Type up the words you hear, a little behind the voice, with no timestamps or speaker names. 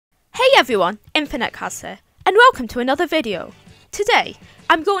Hey everyone, InfiniteCaz here, and welcome to another video. Today,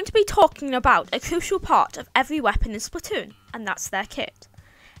 I'm going to be talking about a crucial part of every weapon in Splatoon, and that's their kit.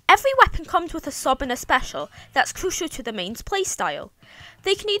 Every weapon comes with a sub and a special that's crucial to the main's playstyle.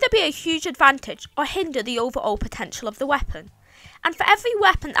 They can either be a huge advantage or hinder the overall potential of the weapon. And for every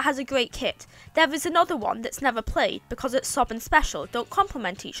weapon that has a great kit, there is another one that's never played because its sub and special don't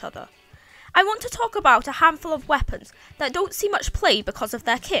complement each other. I want to talk about a handful of weapons that don't see much play because of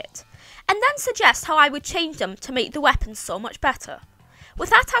their kit, and then suggest how I would change them to make the weapons so much better. With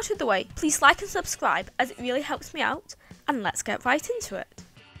that out of the way, please like and subscribe as it really helps me out, and let's get right into it.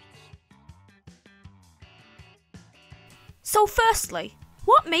 So firstly,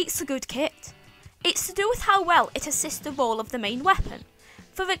 what makes a good kit? It's to do with how well it assists the role of the main weapon.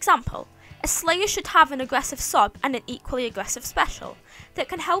 For example, a Slayer should have an aggressive sub and an equally aggressive special that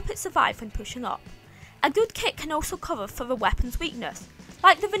can help it survive when pushing up. A good kit can also cover for a weapon's weakness,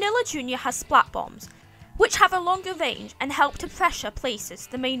 like the Vanilla Junior has splat bombs, which have a longer range and help to pressure places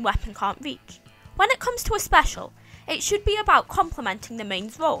the main weapon can't reach. When it comes to a special, it should be about complementing the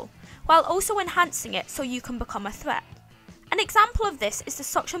main's role, while also enhancing it so you can become a threat. An example of this is the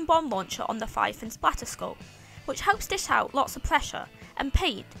suction bomb launcher on the 5 in Splatter Scope, which helps dish out lots of pressure and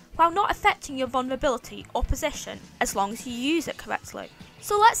pain while not affecting your vulnerability or position as long as you use it correctly.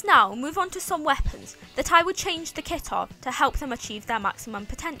 So let's now move on to some weapons that I would change the kit of to help them achieve their maximum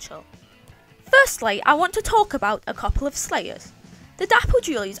potential. Firstly, I want to talk about a couple of Slayers. The Dapple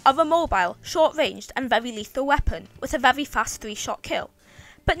Dualies are a mobile, short-ranged and very lethal weapon with a very fast 3-shot kill.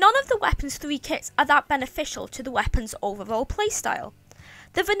 But none of the weapon's 3 kits are that beneficial to the weapon's overall playstyle.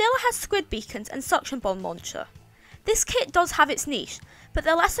 The Vanilla has Squid Beacons and Suction Bomb Launcher. This kit does have its niche, but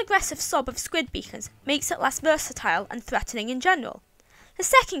the less aggressive sub of Squid Beacons makes it less versatile and threatening in general. The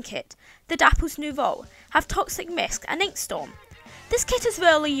second kit, the Dapple's Nouveau, have Toxic Mist and Ink Storm. This kit is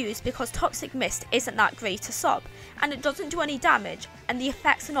rarely used because Toxic Mist isn't that great a sub, and it doesn't do any damage, and the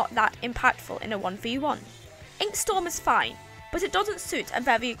effects are not that impactful in a 1v1. Ink Storm is fine, but it doesn't suit a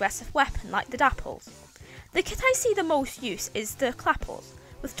very aggressive weapon like the Dapples. The kit I see the most use is the Clapples,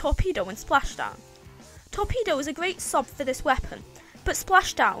 with Torpedo and Splashdown. Torpedo is a great sub for this weapon, but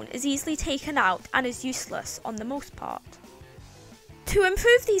Splashdown is easily taken out and is useless on the most part. To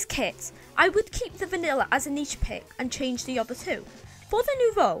improve these kits, I would keep the Vanilla as a niche pick and change the other two. For the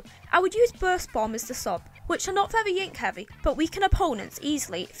Nouveau, I would use Burst Bomb as the sub, which are not very ink heavy, but weaken opponents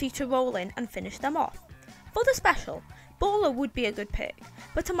easily for you to roll in and finish them off. For the special, Bowler would be a good pick,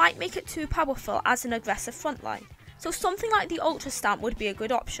 but I might make it too powerful as an aggressive frontline, so something like the Ultra Stamp would be a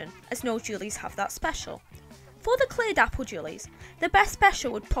good option, as no Dualies have that special. For the clear Dapple Dualies, the best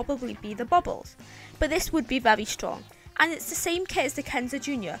special would probably be the Bubbles, but this would be very strong, and it's the same kit as the Kenza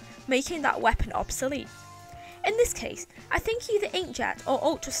Junior, making that weapon obsolete. In this case, I think either Inkjet or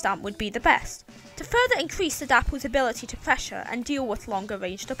Ultra Stamp would be the best, to further increase the Dapple's ability to pressure and deal with longer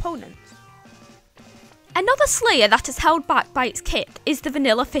ranged opponents. Another Slayer that is held back by its kit is the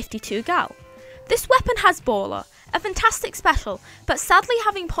Vanilla 52 Gal. This weapon has Bowler, a fantastic special, but sadly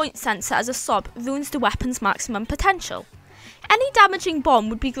having Point Sensor as a sub ruins the weapon's maximum potential. Any damaging bomb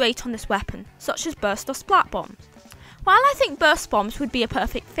would be great on this weapon, such as Burst or Splat Bombs. While I think Burst Bombs would be a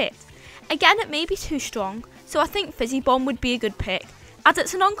perfect fit, again it may be too strong, so I think Fizzy Bomb would be a good pick, as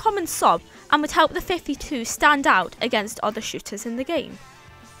it's an uncommon sub and would help the 52 stand out against other shooters in the game.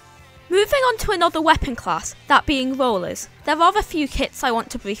 Moving on to another weapon class, that being Rollers, there are a few kits I want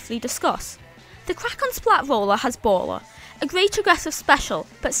to briefly discuss. The Crack-On Splat Roller has Bowler, a great aggressive special,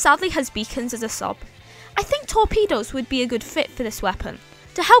 but sadly has Beacons as a sub. I think Torpedoes would be a good fit for this weapon,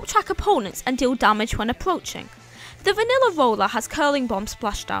 to help track opponents and deal damage when approaching. The Vanilla Roller has Curling Bomb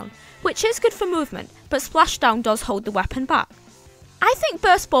Splashdown, which is good for movement, but Splashdown does hold the weapon back. I think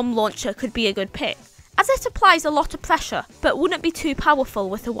Burst Bomb Launcher could be a good pick, as it applies a lot of pressure, but wouldn't be too powerful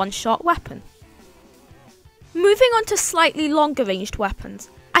with a one-shot weapon. Moving on to slightly longer ranged weapons,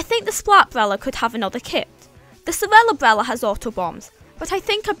 I think the Splatbrella could have another kit. The Sorella has auto bombs, but I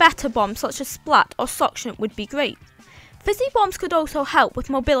think a better bomb such as Splat or Suction would be great. Fizzy bombs could also help with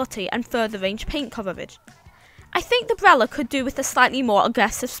mobility and further range paint coverage. I think the Brella could do with a slightly more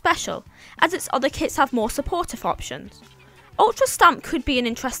aggressive special, as its other kits have more supportive options. Ultra Stamp could be an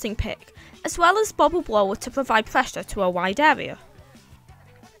interesting pick, as well as Bubble Blower to provide pressure to a wide area.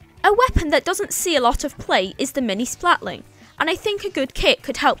 A weapon that doesn't see a lot of play is the Mini Splatling, and I think a good kit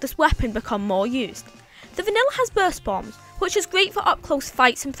could help this weapon become more used. The Vanilla has Burst Bombs, which is great for up close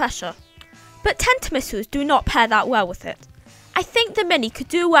fights and pressure, but Tentamissiles do not pair that well with it. I think the Mini could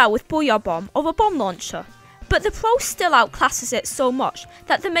do well with Booyah Bomb or a Bomb Launcher, but the Pro still outclasses it so much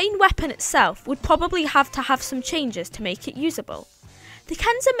that the main weapon itself would probably have to have some changes to make it usable. The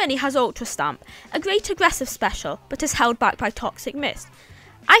Kenza Mini has Ultra Stamp, a great aggressive special, but is held back by Toxic Mist.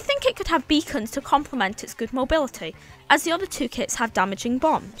 I think it could have beacons to complement its good mobility, as the other two kits have damaging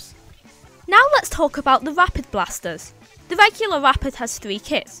bombs. Now let's talk about the Rapid Blasters. The regular Rapid has 3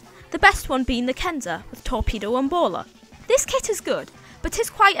 kits, the best one being the Kenza with Torpedo and Baller. This kit is good, but is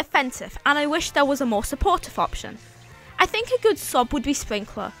quite offensive and I wish there was a more supportive option. I think a good sub would be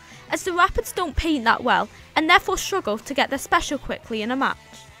Sprinkler, as the Rapids don't paint that well and therefore struggle to get their special quickly in a match.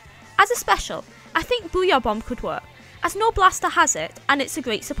 As a special, I think Booyah Bomb could work, as no blaster has it and it's a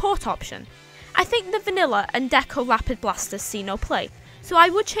great support option. I think the Vanilla and Deco Rapid Blasters see no play, so I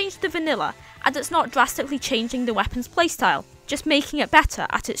would change the Vanilla as it's not drastically changing the weapon's playstyle, just making it better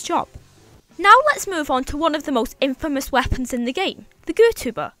at its job. Now let's move on to one of the most infamous weapons in the game, the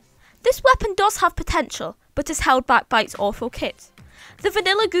Gootuber. This weapon does have potential, but is held back by its awful kit. The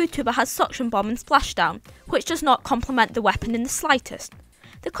vanilla Gootuber has Suction Bomb and Splashdown, which does not complement the weapon in the slightest.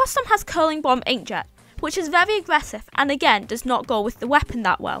 The custom has Curling Bomb Inkjet, which is very aggressive and again does not go with the weapon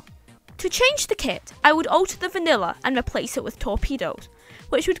that well. To change the kit, I would alter the vanilla and replace it with torpedoes,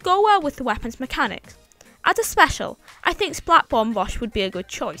 which would go well with the weapon's mechanics. As a special, I think Splat Bomb Rush would be a good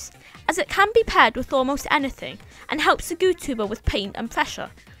choice, as it can be paired with almost anything and helps the Gootuber with paint and pressure.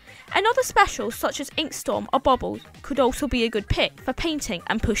 And other specials such as Ink Storm or Bubbles could also be a good pick for painting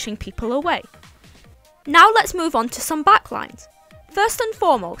and pushing people away. Now let's move on to some backlines. First and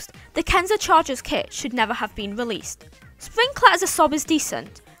foremost, the Kenza Chargers kit should never have been released. Sprinkler as a sub is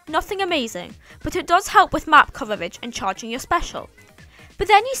decent, nothing amazing, but it does help with map coverage and charging your special. But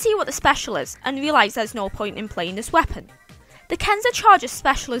then you see what the special is and realise there's no point in playing this weapon. The Kenza Charger's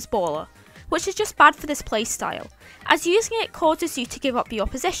special is Baller, which is just bad for this playstyle, as using it causes you to give up your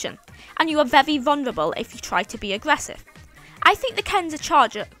position, and you are very vulnerable if you try to be aggressive. I think the Kenza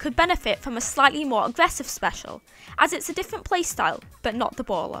Charger could benefit from a slightly more aggressive special, as it's a different playstyle, but not the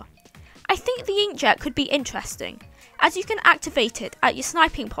Baller. I think the Inkjet could be interesting, as you can activate it at your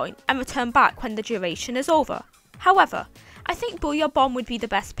sniping point and return back when the duration is over. However, I think Booyah Bomb would be the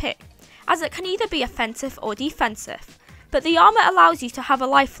best pick, as it can either be offensive or defensive, but the armour allows you to have a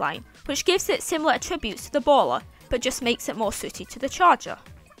lifeline, which gives it similar attributes to the Baller, but just makes it more suited to the Charger.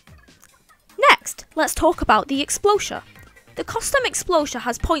 Next, let's talk about the Explosion. The custom Explosion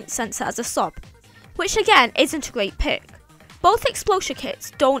has Point Sensor as a sub, which again isn't a great pick. Both Explosion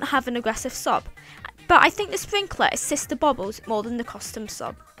kits don't have an aggressive sub, but I think the Sprinkler assists the Bubbles more than the custom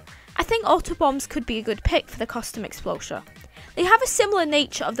sub. I think Auto Bombs could be a good pick for the custom Explosion. They have a similar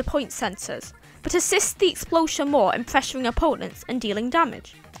nature of the Point Sensors, but assist the Explosion more in pressuring opponents and dealing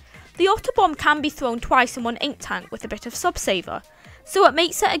damage. The Auto Bomb can be thrown twice in one ink tank with a bit of sub saver, so it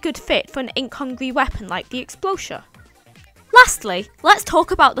makes it a good fit for an ink hungry weapon like the Explosion. Lastly, let's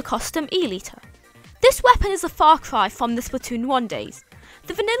talk about the custom E-Liter. This weapon is a far cry from the Splatoon 1 days.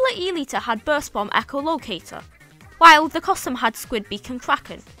 The vanilla E-Liter had Burst Bomb Echolocator, while the custom had Squid Beak and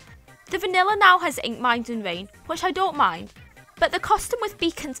Kraken. The vanilla now has Ink Mines and Rain, which I don't mind, but the custom with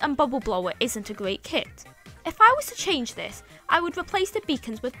Beacons and Bubble Blower isn't a great kit. If I was to change this, I would replace the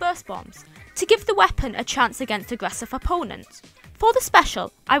beacons with burst bombs, to give the weapon a chance against aggressive opponents. For the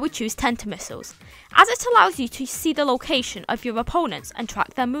special, I would choose Tenta Missiles, as it allows you to see the location of your opponents and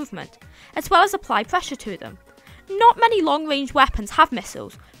track their movement, as well as apply pressure to them. Not many long-range weapons have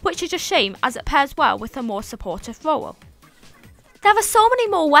missiles, which is a shame as it pairs well with a more supportive role. There are so many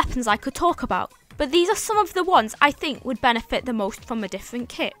more weapons I could talk about, but these are some of the ones I think would benefit the most from a different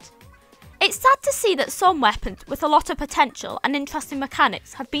kit. It's sad to see that some weapons with a lot of potential and interesting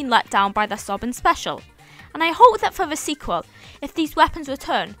mechanics have been let down by their sub and special, and I hope that for the sequel, if these weapons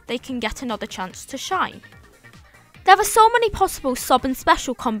return, they can get another chance to shine. There are so many possible sub and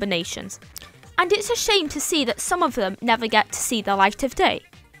special combinations, and it's a shame to see that some of them never get to see the light of day.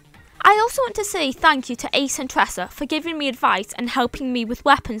 I also want to say thank you to Ace and Tressa for giving me advice and helping me with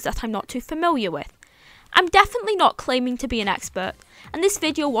weapons that I'm not too familiar with. I'm definitely not claiming to be an expert, and this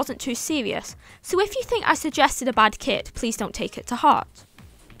video wasn't too serious, so if you think I suggested a bad kit, please don't take it to heart.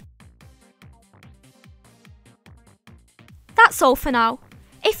 That's all for now.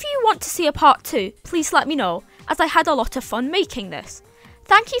 If you want to see a part 2, please let me know, as I had a lot of fun making this.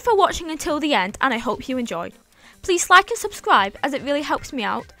 Thank you for watching until the end, and I hope you enjoyed. Please like and subscribe as it really helps me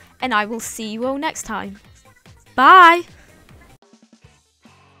out, and I will see you all next time. Bye!